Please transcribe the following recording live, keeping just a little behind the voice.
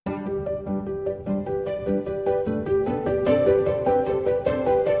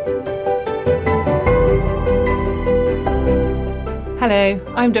Hello,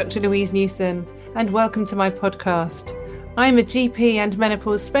 I'm Dr. Louise Newson, and welcome to my podcast. I'm a GP and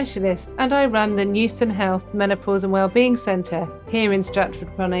menopause specialist, and I run the Newson Health Menopause and Wellbeing Centre here in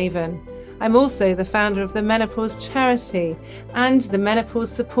Stratford-upon-Avon. I'm also the founder of the menopause charity and the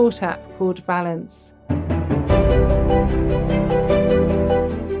menopause support app called Balance.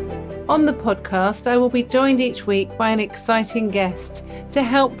 On the podcast, I will be joined each week by an exciting guest to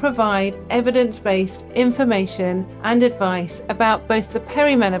help provide evidence-based information and advice about both the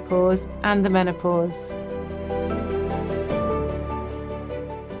perimenopause and the menopause.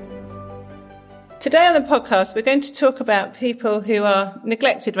 Today on the podcast, we're going to talk about people who are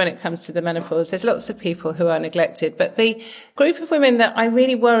neglected when it comes to the menopause. There's lots of people who are neglected, but the group of women that I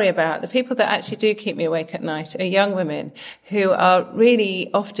really worry about, the people that actually do keep me awake at night, are young women who are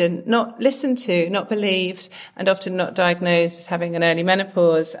really often not listened to, not believed, and often not diagnosed as having an early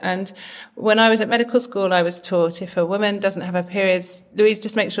menopause. And when I was at medical school, I was taught if a woman doesn't have her periods, Louise,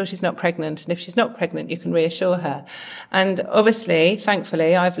 just make sure she's not pregnant. And if she's not pregnant, you can reassure her. And obviously,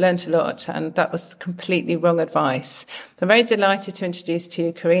 thankfully, I've learned a lot, and that was completely wrong advice. So I'm very delighted to introduce to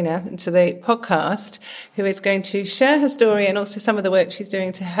you Karina and to the podcast, who is going to share her story and also some of the work she's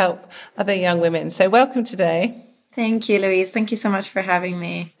doing to help other young women. So welcome today. Thank you, Louise. Thank you so much for having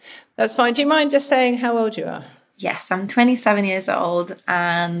me. That's fine. Do you mind just saying how old you are? Yes, I'm 27 years old.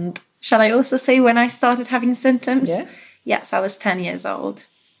 And shall I also say when I started having symptoms? Yeah. Yes, I was 10 years old.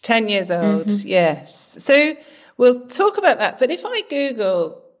 10 years old, yes. So we'll talk about that. But if I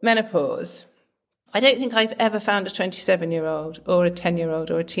Google menopause, I don't think I've ever found a 27-year-old or a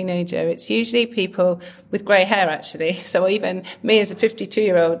 10-year-old or a teenager. It's usually people with grey hair, actually. So even me as a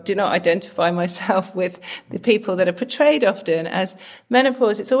 52-year-old do not identify myself with the people that are portrayed often as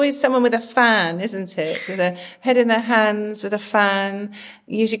menopause. It's always someone with a fan, isn't it? With a head in their hands, with a fan,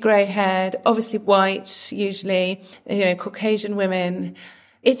 usually grey-haired, obviously white, usually, Caucasian women.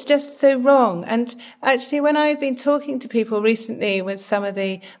 It's just so wrong. And actually, when I've been talking to people recently with some of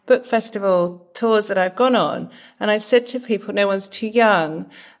the book festival tours that I've gone on, and I've said to people, no one's too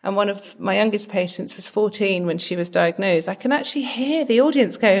young. And one of my youngest patients was 14 when she was diagnosed. I can actually hear the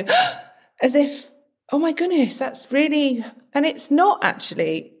audience go as if, oh my goodness, that's really, and it's not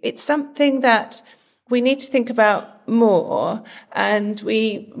actually, it's something that we need to think about more, and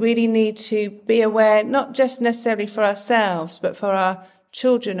we really need to be aware, not just necessarily for ourselves, but for our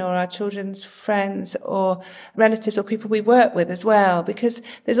children or our children's friends or relatives or people we work with as well, because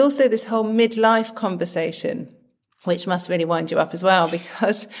there's also this whole midlife conversation, which must really wind you up as well,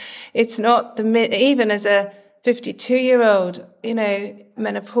 because it's not even as a 52-year-old,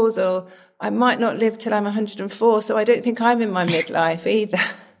 menopausal, I might not live till I'm 104, so I don't think I'm in my midlife either.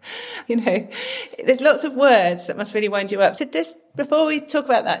 There's lots of words that must really wind you up. So just before we talk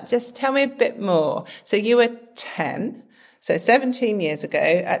about that, just tell me a bit more. So you were 10. So 17 years ago,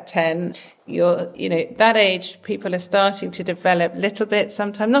 at 10, that age, people are starting to develop little bit,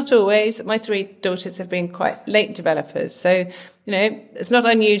 sometimes, not always. My 3 daughters have been quite late developers. So, it's not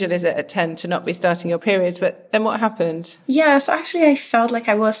unusual, is it, at 10 to not be starting your periods, but then what happened? Yeah, so actually I felt like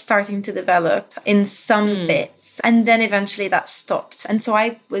I was starting to develop in some bits, and then eventually that stopped. And so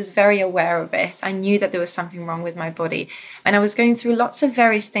I was very aware of it. I knew that there was something wrong with my body, and I was going through lots of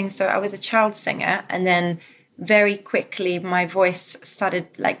various things. So I was a child singer, and then very quickly my voice started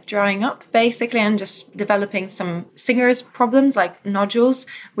drying up basically, and just developing some singer's problems like nodules,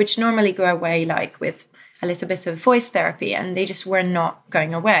 which normally go away with a little bit of voice therapy, and they just were not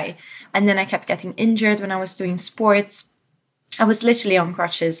going away. And then I kept getting injured when I was doing sports. I was literally on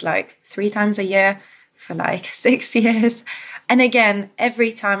crutches 3 times a year for 6 years. And again,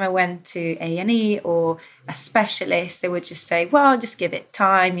 every time I went to A&E or a specialist, they would just say, well, just give it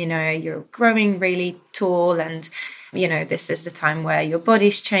time. You're growing really tall, and, this is the time where your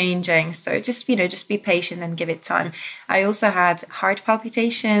body's changing. So just be patient and give it time. I also had heart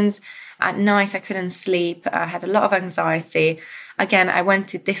palpitations. At night, I couldn't sleep. I had a lot of anxiety. Again, I went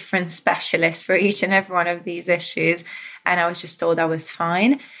to different specialists for each and every one of these issues, and I was just told I was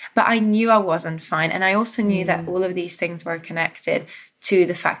fine. But I knew I wasn't fine. And I also knew that all of these things were connected to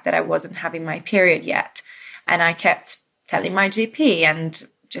the fact that I wasn't having my period yet. And I kept telling my GP and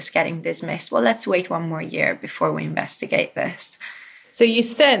just getting dismissed. Well, let's wait 1 more year before we investigate this. So you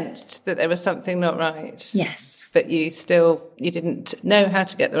sensed that there was something not right? Yes. But you didn't know how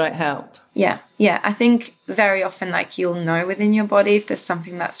to get the right help? Yeah. I think very often, you'll know within your body if there's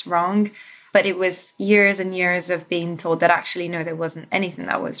something that's wrong. But it was years and years of being told that actually, no, there wasn't anything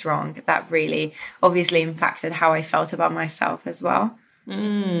that was wrong. That really obviously impacted how I felt about myself as well.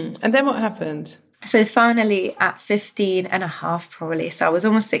 And then what happened? So finally at 15 and a half, probably, so I was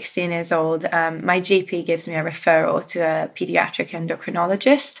almost 16 years old, my GP gives me a referral to a pediatric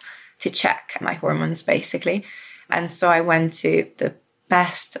endocrinologist to check my hormones, basically. And so I went to the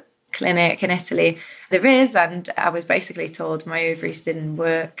best clinic in Italy there is, and I was basically told my ovaries didn't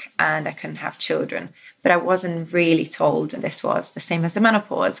work and I couldn't have children. But I wasn't really told this was the same as the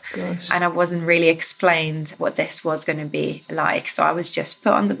menopause. Gosh. And I wasn't really explained what this was going to be like. So I was just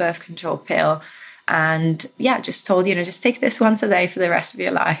put on the birth control pill and just told, just take this once a day for the rest of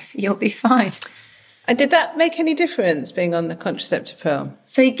your life. You'll be fine. And did that make any difference, being on the contraceptive pill?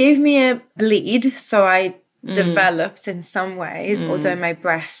 So it gave me a bleed. So I developed in some ways, although my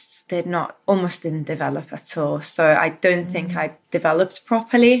breasts almost didn't develop at all. So I don't think I developed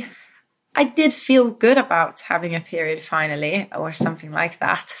properly. I did feel good about having a period finally, or something like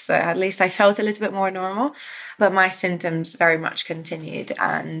that. So at least I felt a little bit more normal, but my symptoms very much continued.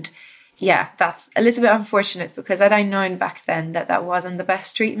 And that's a little bit unfortunate, because had I known back then that wasn't the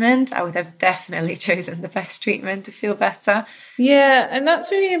best treatment, I would have definitely chosen the best treatment to feel better. Yeah, and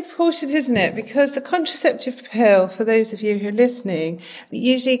that's really important, isn't it? Because the contraceptive pill, for those of you who are listening,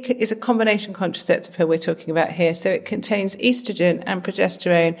 usually is a combination contraceptive pill we're talking about here. So it contains estrogen and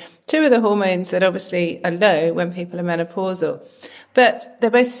progesterone, two of the hormones that obviously are low when people are menopausal, but they're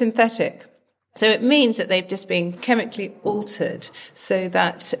both synthetic. So it means that they've just been chemically altered so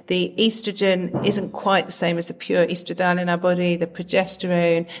that the estrogen isn't quite the same as the pure estradiol in our body, the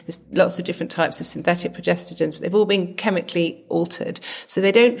progesterone. There's lots of different types of synthetic progestogens, but they've all been chemically altered. So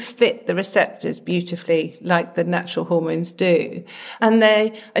they don't fit the receptors beautifully like the natural hormones do. And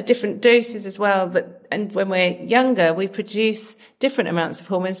they are different doses as well. And when we're younger, we produce different amounts of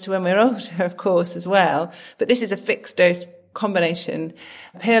hormones to when we're older, of course, as well. But this is a fixed dose combination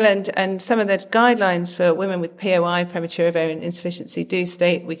pill, and some of the guidelines for women with POI, premature ovarian insufficiency, do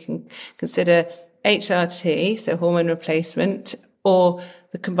state we can consider HRT, so hormone replacement, or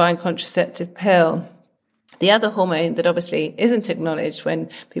the combined contraceptive pill. The other hormone that obviously isn't acknowledged when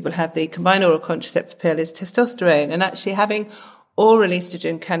people have the combined oral contraceptive pill is testosterone, and actually having oral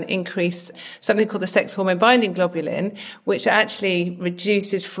estrogen can increase something called the sex hormone binding globulin, which actually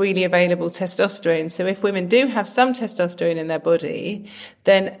reduces freely available testosterone. So if women do have some testosterone in their body,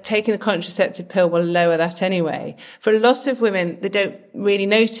 then taking the contraceptive pill will lower that anyway. For a lot of women, they don't really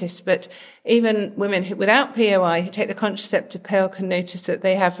notice, but even women without POI who take the contraceptive pill can notice that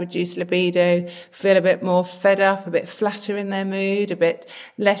they have reduced libido, feel a bit more fed up, a bit flatter in their mood, a bit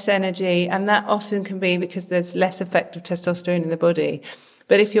less energy. And that often can be because there's less effective testosterone in the body.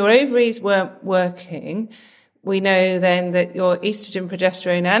 But if your ovaries weren't working, we know then that your estrogen,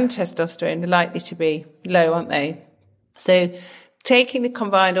 progesterone and testosterone are likely to be low, aren't they? So taking the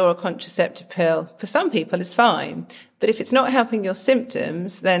combined oral contraceptive pill for some people is fine. But if it's not helping your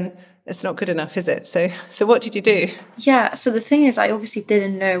symptoms, then it's not good enough, is it? So what did you do? Yeah, so the thing is, I obviously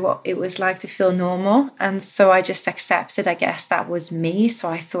didn't know what it was like to feel normal. And so I just accepted, I guess, that was me. So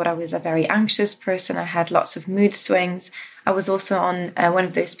I thought I was a very anxious person. I had lots of mood swings. I was also on one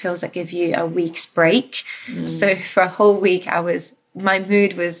of those pills that give you a week's break. So for a whole week, my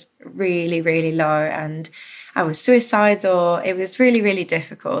mood was really, really low, and I was suicidal. It was really, really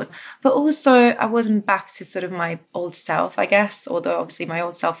difficult. But also I wasn't back to sort of my old self, I guess, although obviously my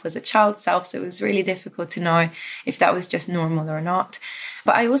old self was a child self. So it was really difficult to know if that was just normal or not.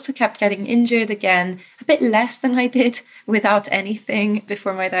 But I also kept getting injured again, a bit less than I did without anything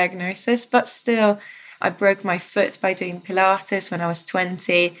before my diagnosis. But still, I broke my foot by doing Pilates when I was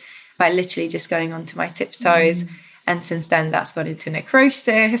 20, by literally just going onto my tiptoes. And since then, that's got into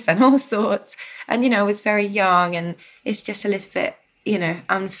necrosis and all sorts. And, I was very young, and it's just a little bit,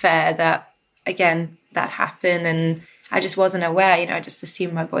 unfair that, again, that happened. And I just wasn't aware, I just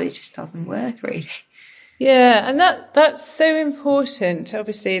assumed my body just doesn't work, really. Yeah, and that's so important.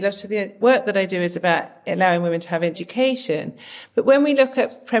 Obviously, a lot of the work that I do is about allowing women to have education. But when we look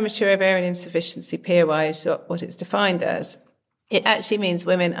at premature ovarian insufficiency, POI is what it's defined as, it actually means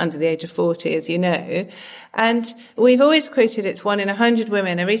women under the age of 40, as you know. And we've always quoted it's 1 in 100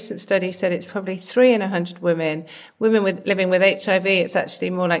 women. A recent study said it's probably 3 in 100 women. Women living with HIV, it's actually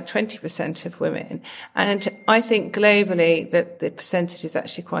more like 20% of women. And I think globally that the percentage is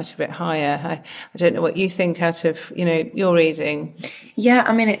actually quite a bit higher. I don't know what you think out of, your reading. Yeah,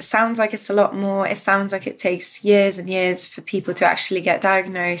 I mean, it sounds like it's a lot more. It sounds like it takes years and years for people to actually get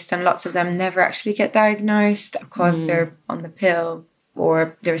diagnosed, and lots of them never actually get diagnosed because they're on the pill,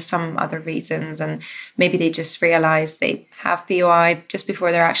 or there's some other reasons, and maybe they just realize they have POI just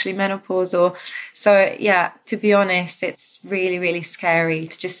before they're actually menopausal. So yeah, to be honest, it's really, really scary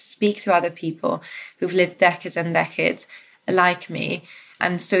to just speak to other people who've lived decades and decades like me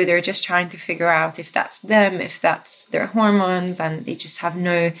And so they're just trying to figure out if that's them, if that's their hormones, and they just have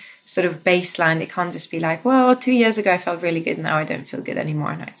no sort of baseline. They can't just be like, well, 2 years ago I felt really good, now I don't feel good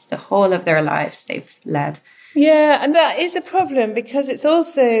anymore. No, it's the whole of their lives they've led. Yeah, and that is a problem because it's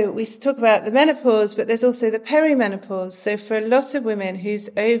also, we talk about the menopause, but there's also the perimenopause. So for a lot of women whose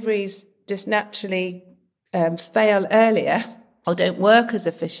ovaries just naturally fail earlier or don't work as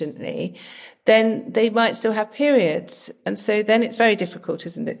efficiently, then they might still have periods. And so then it's very difficult,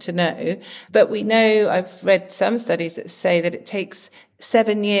 isn't it, to know. But we know, I've read some studies that say that it takes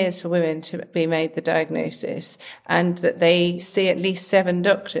 7 years for women to be made the diagnosis, and that they see at least 7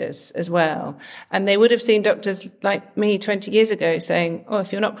 doctors as well. And they would have seen doctors like me 20 years ago saying, oh,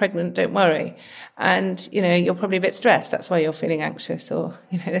 if you're not pregnant, don't worry. And, you're probably a bit stressed. That's why you're feeling anxious, or,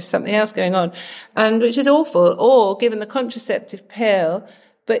 there's something else going on. And which is awful. Or given the contraceptive pill.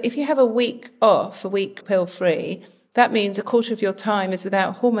 But if you have a week off, a week pill free, that means a quarter of your time is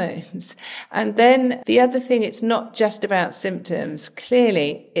without hormones. And then the other thing, it's not just about symptoms.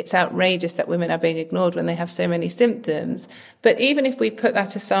 Clearly, it's outrageous that women are being ignored when they have so many symptoms. But even if we put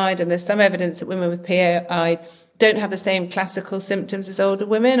that aside, and there's some evidence that women with POI don't have the same classical symptoms as older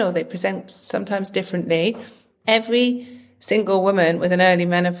women, or they present sometimes differently, every single woman with an early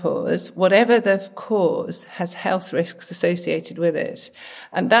menopause, whatever the cause, has health risks associated with it.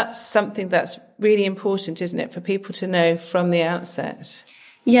 And that's something that's really important, isn't it, for people to know from the outset?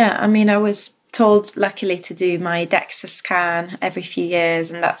 Yeah, I mean, I was told, luckily, to do my DEXA scan every few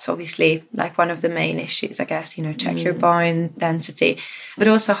years. And that's obviously like one of the main issues, I guess, check your bone density, but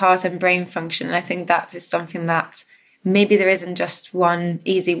also heart and brain function. And I think that is something that maybe there isn't just one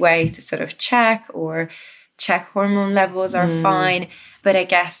easy way to sort of check hormone levels are fine. But I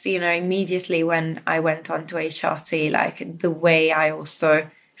guess, immediately when I went on to HRT, like the way I also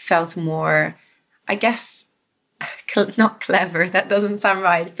felt more, I guess, not clever, that doesn't sound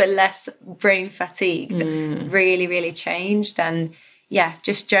right, but less brain fatigued, really, really changed. And yeah,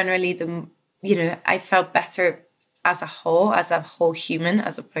 just generally I felt better as a whole human,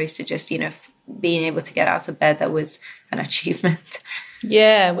 as opposed to just, being able to get out of bed. That was an achievement.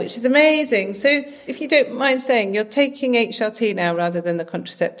 Yeah, which is amazing. So if you don't mind saying, you're taking HRT now rather than the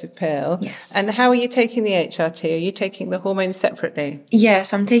contraceptive pill. Yes. And how are you taking the HRT? Are you taking the hormones separately?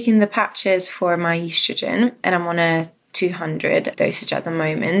 Yes, I'm taking the patches for my estrogen, and I'm on a 200 dosage at the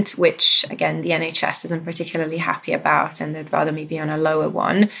moment, which again, the NHS isn't particularly happy about, and they'd rather me be on a lower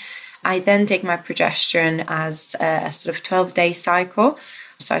one. I then take my progesterone as a sort of 12-day cycle.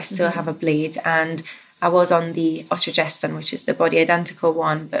 So I still have a bleed, and I was on the otrogestan, which is the body identical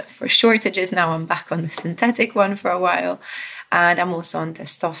one, but for shortages now I'm back on the synthetic one for a while. And I'm also on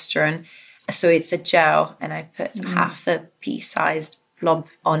testosterone. So it's a gel, and I put half a pea-sized blob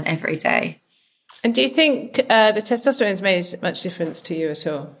on every day. And do you think the testosterone's made much difference to you at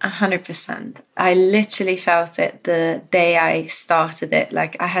all? 100%. I literally felt it the day I started it.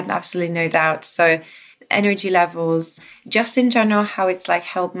 Like, I had absolutely no doubt. So energy levels, just in general, how it's like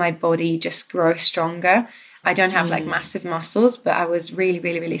helped my body just grow stronger. I don't have like massive muscles, but I was really,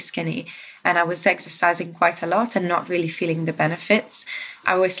 really, really skinny. And I was exercising quite a lot and not really feeling the benefits.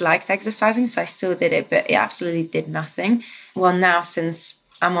 I always liked exercising, so I still did it, but it absolutely did nothing. Well, now, since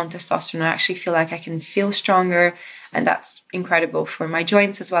I'm on testosterone, I actually feel like I can feel stronger, and that's incredible for my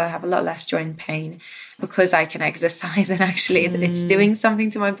joints as well. I have a lot less joint pain because I can exercise, and actually it's doing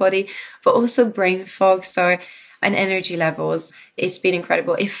something to my body, but also brain fog. So, and energy levels, it's been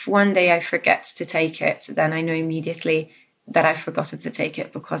incredible. If one day I forget to take it, then I know immediately that I've forgotten to take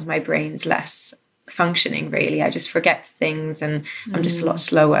it, because my brain's less functioning, really. I just forget things, and I'm just a lot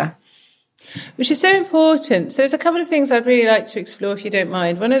slower. Which is so important. So there's a couple of things I'd really like to explore, if you don't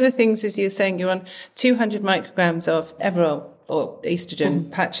mind. One of the things is you're saying you're on 200 micrograms of Everol or estrogen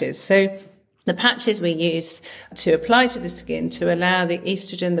patches. So the patches we use to apply to the skin to allow the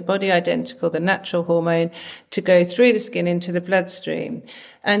estrogen, the body identical, the natural hormone, to go through the skin into the bloodstream.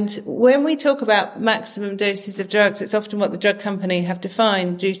 And when we talk about maximum doses of drugs, it's often what the drug company have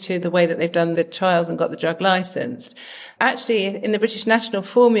defined due to the way that they've done the trials and got the drug licensed. Actually, in the British National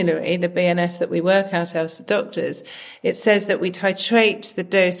Formulary, the BNF that we work out for doctors, it says that we titrate the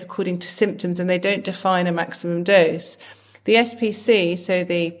dose according to symptoms, and they don't define a maximum dose. The SPC, so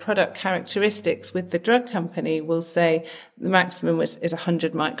the product characteristics with the drug company, will say the maximum is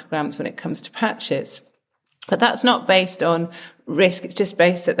 100 micrograms when it comes to patches. But that's not based on risk. It's just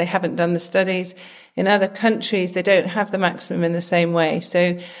based that they haven't done the studies. In other countries, they don't have the maximum in the same way.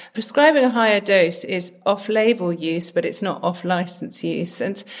 So prescribing a higher dose is off-label use, but it's not off-license use.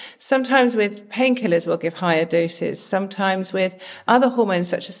 And sometimes with painkillers, we'll give higher doses. Sometimes with other hormones,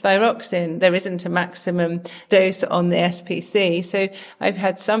 such as thyroxine, there isn't a maximum dose on the SPC. So I've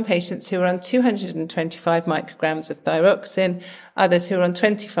had some patients who are on 225 micrograms of thyroxine, others who are on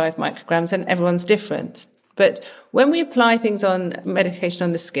 25 micrograms, and everyone's different. But when we apply things on medication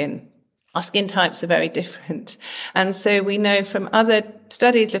on the skin, our skin types are very different. And so we know from other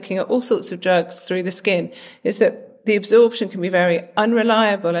studies looking at all sorts of drugs through the skin is that the absorption can be very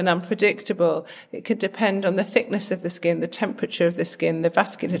unreliable and unpredictable. It could depend on the thickness of the skin, the temperature of the skin, the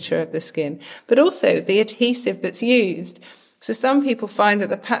vasculature of the skin, but also the adhesive that's used. So some people find that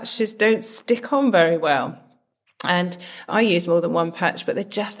the patches don't stick on very well. And I use more than one patch, but they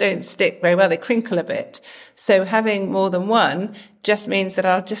just don't stick very well. They crinkle a bit. So having more than one just means that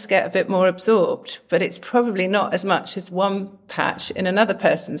I'll just get a bit more absorbed, but it's probably not as much as one patch in another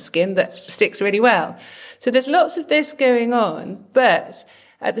person's skin that sticks really well. So there's lots of this going on, but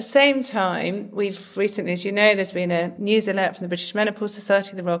at the same time, we've recently, as you know, there's been a news alert from the British Menopause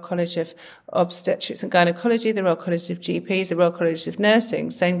Society, the Royal College of Obstetrics and Gynecology, the Royal College of GPs, the Royal College of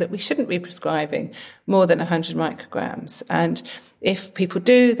Nursing, saying that we shouldn't be prescribing more than 100 micrograms. And if people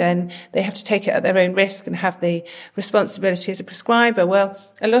do, then they have to take it at their own risk and have the responsibility as a prescriber. Well,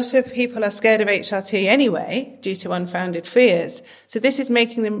 a lot of people are scared of HRT anyway, due to unfounded fears. So this is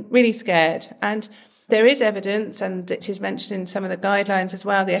making them really scared. And there is evidence, and it is mentioned in some of the guidelines as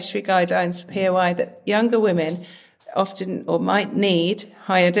well, the ESHRE guidelines for POI, that younger women often or might need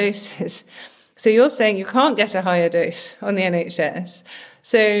higher doses. So you're saying you can't get a higher dose on the NHS.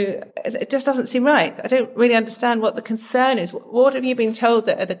 So it just doesn't seem right. I don't really understand what the concern is. What have you been told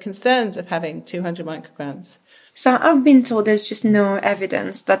that are the concerns of having 200 micrograms? So I've been told there's just no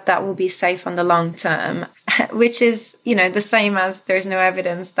evidence that that will be safe on the long term, which is, the same as there's no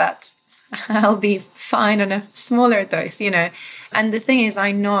evidence that I'll be fine on a smaller dose, And the thing is,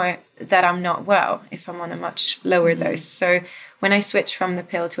 I know that I'm not well if I'm on a much lower dose. So when I switched from the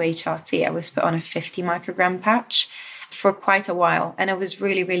pill to HRT, I was put on a 50 microgram patch for quite a while. And I was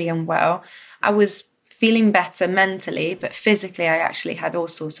really, really unwell. I was feeling better mentally, but physically, I actually had all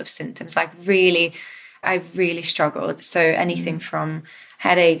sorts of symptoms. I really struggled. So anything from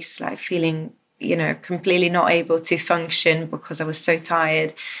headaches, like feeling, completely not able to function because I was so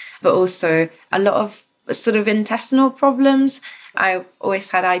tired, but also a lot of sort of intestinal problems. I always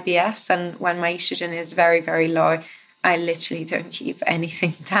had IBS, and when my estrogen is very, very low, I literally don't keep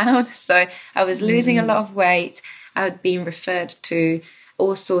anything down. So I was losing a lot of weight. I had been referred to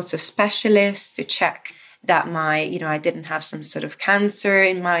all sorts of specialists to check that I didn't have some sort of cancer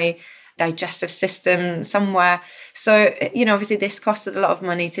in my digestive system somewhere. So, obviously this costed a lot of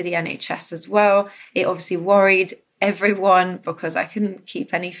money to the NHS as well. It obviously worried everyone because I couldn't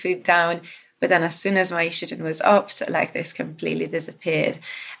keep any food down. But then as soon as my estrogen was upped, this completely disappeared.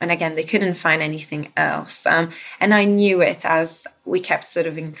 And again, they couldn't find anything else. And I knew it as we kept sort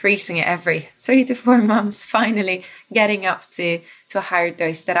of increasing it every 3 to 4 months, finally getting up to a higher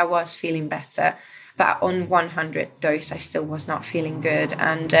dose that I was feeling better. But on 100 dose, I still was not feeling good.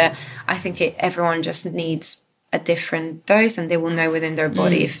 And I think everyone just needs a different dose, and they will know within their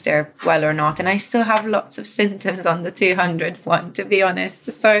body if they're well or not. And I still have lots of symptoms on the 200 one, to be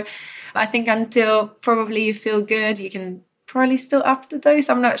honest. So I think until probably you feel good, you can probably still up the dose.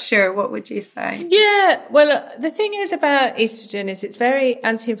 I'm not sure. What would you say? Yeah, well, the thing is about estrogen is it's very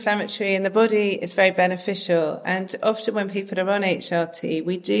anti-inflammatory and the body is very beneficial. And often when people are on HRT,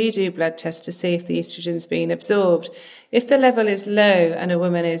 we do blood tests to see if the estrogen's been absorbed. If the level is low and a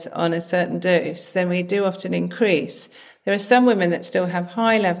woman is on a certain dose, then we do often increase. There are some women that still have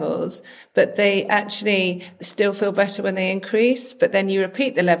high levels, but they actually still feel better when they increase, but then you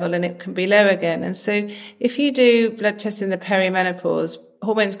repeat the level and it can be low again. And so if you do blood tests in the perimenopause,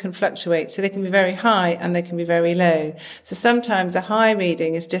 hormones can fluctuate, so they can be very high and they can be very low. So sometimes a high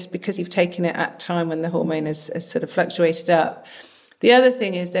reading is just because you've taken it at a time when the hormone has sort of fluctuated up. The other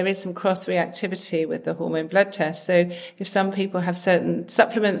thing is there is some cross-reactivity with the hormone blood test. So if some people have certain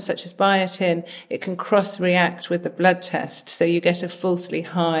supplements such as biotin, it can cross-react with the blood test. So you get a falsely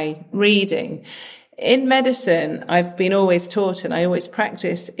high reading. In medicine, I've been always taught, and I always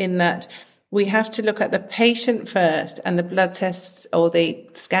practice, in that we have to look at the patient first, and the blood tests or the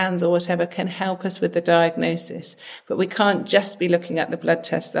scans or whatever can help us with the diagnosis. But we can't just be looking at the blood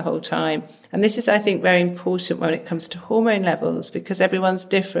test the whole time. And this is, I think, very important when it comes to hormone levels, because everyone's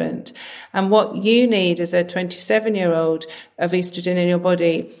different. And what you need as a 27-year-old of estrogen in your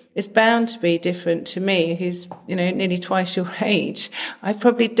body is bound to be different to me, who's, nearly twice your age. I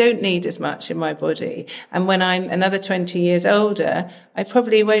probably don't need as much in my body. And when I'm another 20 years older, I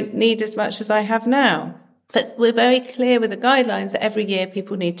probably won't need as much as I have now. But we're very clear with the guidelines that every year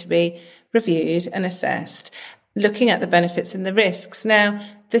people need to be reviewed and assessed, looking at the benefits and the risks. Now,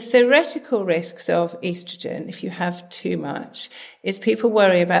 the theoretical risks of estrogen, if you have too much, is people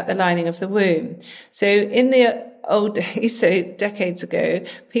worry about the lining of the womb. So in the old days, so decades ago,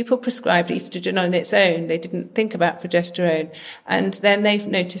 people prescribed estrogen on its own. They didn't think about progesterone. And then they've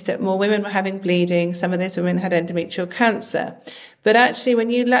noticed that more women were having bleeding. Some of those women had endometrial cancer. But actually, when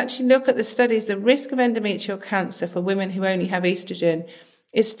you actually look at the studies, the risk of endometrial cancer for women who only have estrogen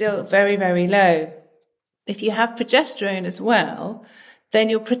is still very, very low. If you have progesterone as well, then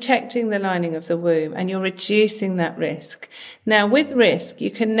you're protecting the lining of the womb and you're reducing that risk. Now, with risk,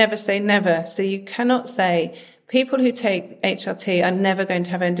 you can never say never. So you cannot say people who take HRT are never going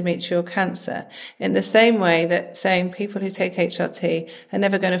to have endometrial cancer, in the same way that saying people who take HRT are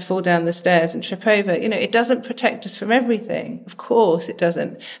never going to fall down the stairs and trip over. It doesn't protect us from everything. Of course it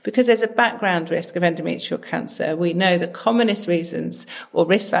doesn't, because there's a background risk of endometrial cancer. We know the commonest reasons or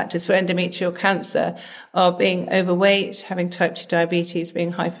risk factors for endometrial cancer are being overweight, having type 2 diabetes,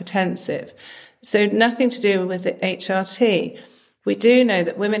 being hypertensive. So nothing to do with the HRT. We do know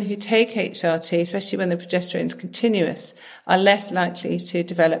that women who take HRT, especially when the progesterone is continuous, are less likely to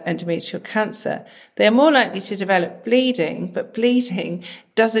develop endometrial cancer. They are more likely to develop bleeding, but bleeding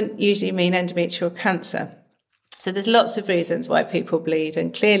doesn't usually mean endometrial cancer. So there's lots of reasons why people bleed,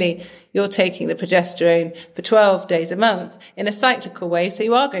 and clearly you're taking the progesterone for 12 days a month in a cyclical way, so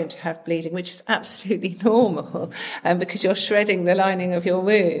you are going to have bleeding, which is absolutely normal, because you're shredding the lining of your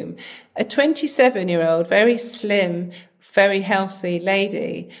womb. A 27-year-old, very slim, very healthy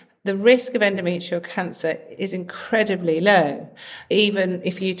lady, the risk of endometrial cancer is incredibly low, even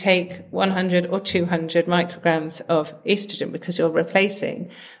if you take 100 or 200 micrograms of estrogen, because you're replacing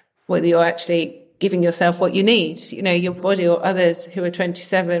whether you're actually giving yourself what you need. Your body or others who are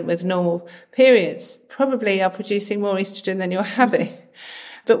 27 with normal periods probably are producing more estrogen than you're having.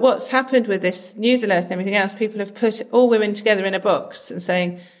 But what's happened with this news alert and everything else, people have put all women together in a box and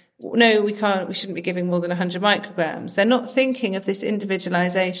saying, no, we shouldn't be giving more than 100 micrograms. They're not thinking of this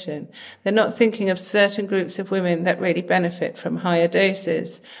individualization. They're not thinking of certain groups of women that really benefit from higher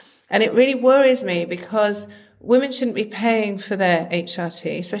doses. And it really worries me, because women shouldn't be paying for their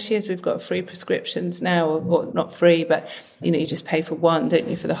HRT, especially as we've got free prescriptions now, or not free, but, you just pay for one, don't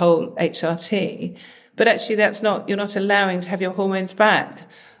you, for the whole HRT. But actually you're not allowing to have your hormones back.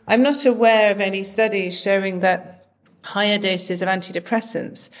 I'm not aware of any studies showing that higher doses of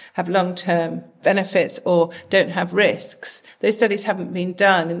antidepressants have long-term benefits or don't have risks. Those studies haven't been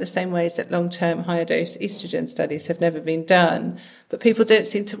done in the same ways that long-term higher dose estrogen studies have never been done. But people don't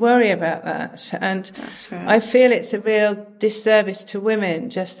seem to worry about that. And that's right. I feel it's a real disservice to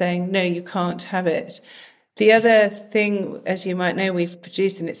women just saying, no, you can't have it. The other thing, as you might know, we've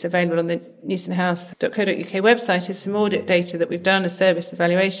produced, and it's available on the newsonhealth.co.uk website, is some audit data that we've done, a service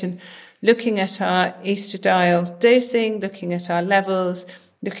evaluation, looking at our estradiol dosing, looking at our levels,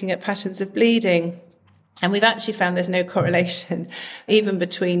 looking at patterns of bleeding. And we've actually found there's no correlation even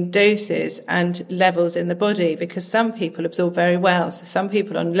between doses and levels in the body, because some people absorb very well. So some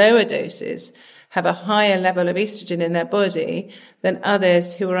people on lower doses have a higher level of estrogen in their body than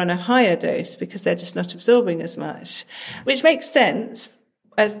others who are on a higher dose, because they're just not absorbing as much, which makes sense,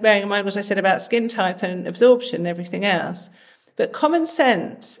 as bearing in mind what I said about skin type and absorption and everything else. But common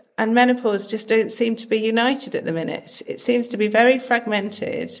sense and menopause just don't seem to be united at the minute. It seems to be very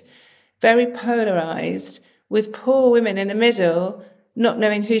fragmented, very polarized, with poor women in the middle not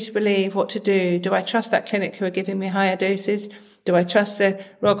knowing who to believe, what to do. Do I trust that clinic who are giving me higher doses? Do I trust the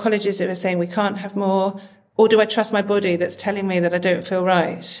Royal Colleges who are saying we can't have more? Or do I trust my body that's telling me that I don't feel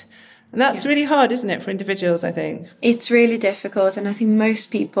right? And that's really hard, isn't it, for individuals, I think? It's really difficult. And I think most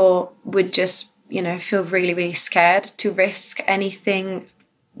people would just, feel really, really scared to risk anything,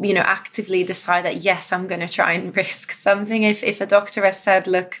 actively decide that, yes, I'm going to try and risk something. If a doctor has said,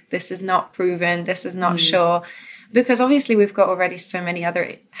 look, this is not proven, this is not sure, because obviously we've got already so many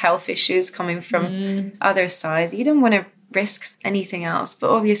other health issues coming from other sides. You don't want to risk anything else.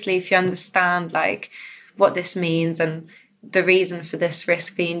 But obviously, if you understand what this means and the reason for this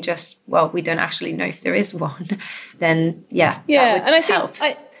risk being just, we don't actually know if there is one, then that would help.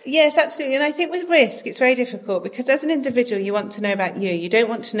 Yes, absolutely. And I think with risk, it's very difficult, because as an individual, you want to know about you. You don't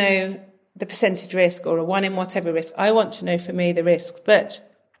want to know the percentage risk or a one in whatever risk. I want to know for me the risk. But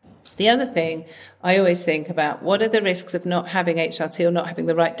The other thing I always think about, what are the risks of not having HRT or not having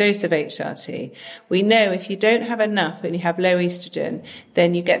the right dose of HRT? We know if you don't have enough and you have low estrogen,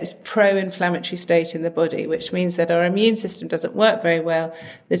 then you get this pro-inflammatory state in the body, which means that our immune system doesn't work very well.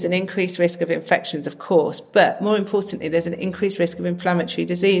 There's an increased risk of infections, of course, but more importantly, there's an increased risk of inflammatory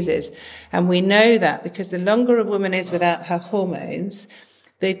diseases. And we know that because the longer a woman is without her hormones,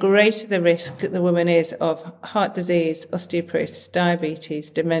 the greater the risk that the woman is of heart disease, osteoporosis, diabetes,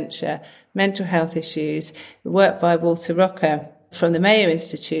 dementia, mental health issues. Work by Walter Rocker from the Mayo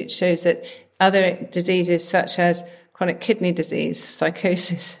Institute shows that other diseases such as chronic kidney disease,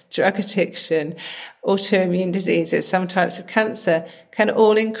 psychosis, drug addiction, autoimmune diseases, some types of cancer can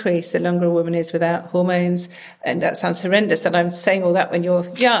all increase the longer a woman is without hormones. And that sounds horrendous that I'm saying all that when you're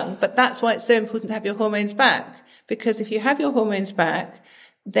young, but that's why it's so important to have your hormones back. Because if you have your hormones back,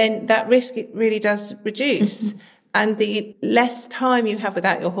 then that risk, it really does reduce. And the less time you have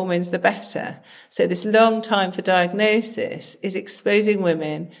without your hormones, the better. So this long time for diagnosis is exposing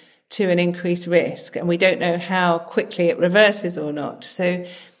women to an increased risk. And we don't know how quickly it reverses or not. So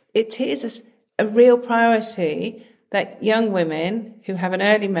it is a real priority that young women who have an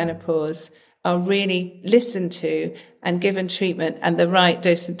early menopause are really listened to and given treatment and the right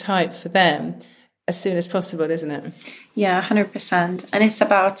dose and type for them as soon as possible, isn't it? Yeah, 100%. And it's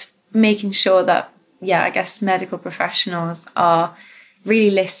about making sure that, I guess medical professionals are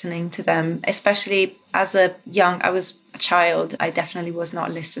really listening to them, especially I was a child, I definitely was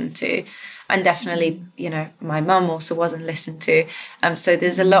not listened to. And definitely, my mum also wasn't listened to. So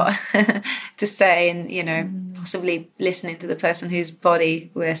there's a lot to say and, possibly listening to the person whose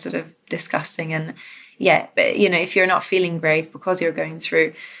body we're sort of discussing. And but, if you're not feeling great because you're going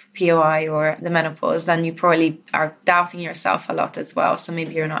through POI or the menopause, then you probably are doubting yourself a lot as well. So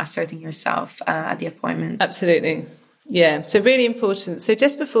maybe you're not asserting yourself at the appointment. Absolutely. Yeah, so really important. So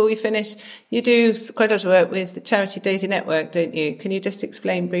just before we finish, you do quite a lot of work with the charity Daisy Network, don't you? Can you just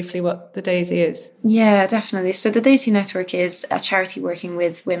explain briefly what the Daisy is? Yeah, definitely. So the Daisy Network is a charity working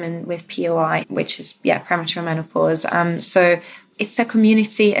with women with POI, which is, premature menopause. So it's a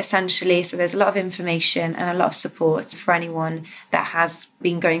community essentially. So there's a lot of information and a lot of support for anyone that has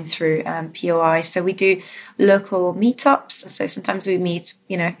been going through POI. So we do local meetups. So sometimes we meet,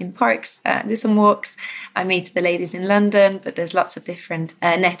 in parks, do some walks. I meet the ladies in London, but there's lots of different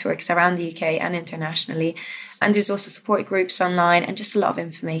networks around the UK and internationally. And there's also support groups online and just a lot of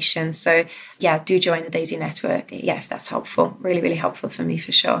information. So do join the Daisy Network. If that's helpful. Really, really helpful for me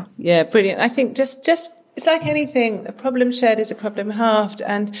for sure. Yeah, brilliant. I think just it's like anything, a problem shared is a problem halved,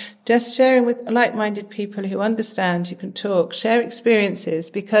 and just sharing with like-minded people who understand, who can talk, share experiences,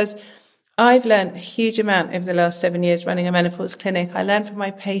 because I've learned a huge amount over the last 7 years running a menopause clinic. I learned from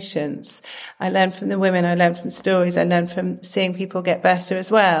my patients. I learned from the women. I learned from stories. I learned from seeing people get better as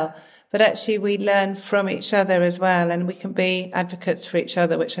well. But actually we learn from each other as well, and we can be advocates for each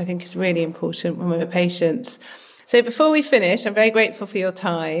other, which I think is really important when we're patients. So before we finish, I'm very grateful for your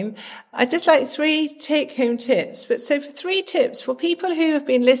time. I'd just like 3 take-home tips. So for 3 tips for people who have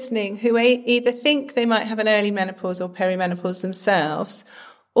been listening, who either think they might have an early menopause or perimenopause themselves,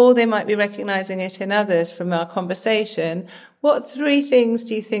 or they might be recognizing it in others from our conversation, what 3 things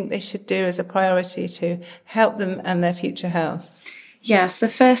do you think they should do as a priority to help them and their future health? Yes, the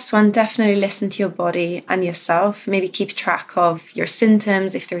first one, definitely listen to your body and yourself. Maybe keep track of your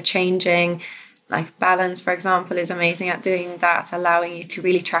symptoms if they're changing. Like Balance, for example, is amazing at doing that, allowing you to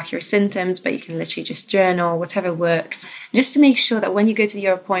really track your symptoms, but you can literally just journal, whatever works, just to make sure that when you go to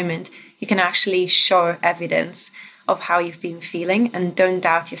your appointment, you can actually show evidence of how you've been feeling and don't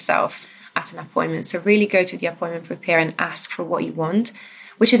doubt yourself at an appointment. So really go to the appointment prepared and ask for what you want,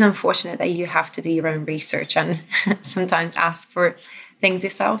 which is unfortunate that you have to do your own research and sometimes ask for things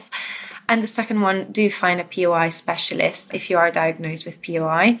yourself. And the second one, do find a POI specialist if you are diagnosed with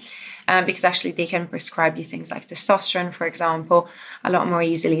POI. Because actually they can prescribe you things like testosterone, for example, a lot more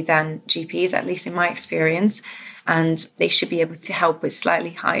easily than GPs, at least in my experience. And they should be able to help with slightly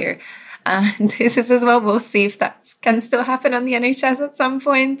higher doses as well. We'll see if that can still happen on the NHS at some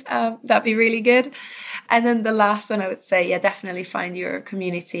point. That'd be really good. And then the last one, I would say, definitely find your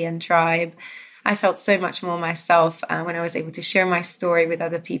community and tribe. I felt so much more myself when I was able to share my story with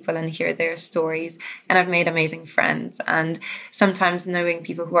other people and hear their stories. And I've made amazing friends. And sometimes knowing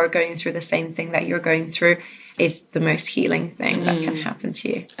people who are going through the same thing that you're going through is the most healing thing that can happen to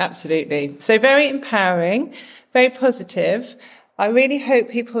you. Absolutely. So very empowering, very positive. I really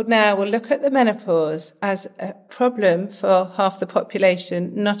hope people now will look at the menopause as a problem for half the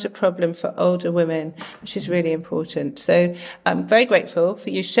population, not a problem for older women, which is really important. So I'm very grateful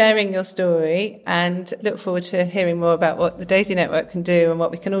for you sharing your story and look forward to hearing more about what the Daisy Network can do and what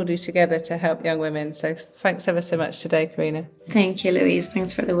we can all do together to help young women. So thanks ever so much today, Karina. Thank you, Louise.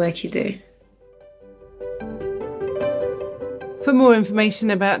 Thanks for the work you do. For more information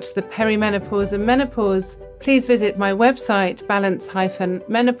about the perimenopause and menopause, please visit my website,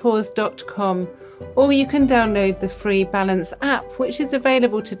 balance-menopause.com, or you can download the free Balance app, which is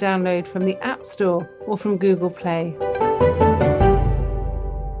available to download from the App Store or from Google Play.